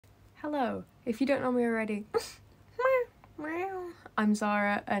Hello, if you don't know me already, I'm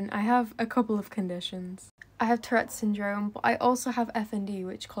Zara and I have a couple of conditions. I have Tourette syndrome, but I also have FND,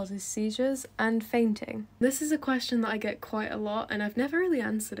 which causes seizures and fainting. This is a question that I get quite a lot and I've never really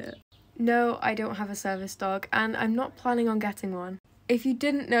answered it. No, I don't have a service dog and I'm not planning on getting one. If you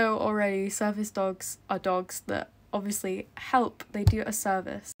didn't know already, service dogs are dogs that obviously help, they do a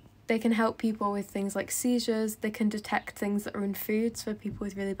service. They can help people with things like seizures, they can detect things that are in foods for people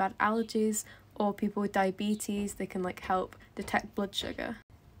with really bad allergies or people with diabetes, they can help detect blood sugar.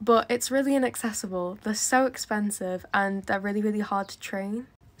 But it's really inaccessible, they're so expensive and they're really hard to train.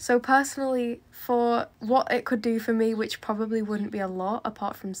 So personally, for what it could do for me, which probably wouldn't be a lot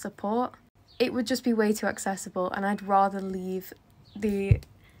apart from support, it would just be way too accessible and I'd rather leave the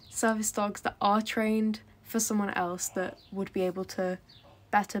service dogs that are trained for someone else that would be able to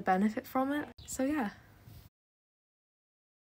better benefit from it. So yeah.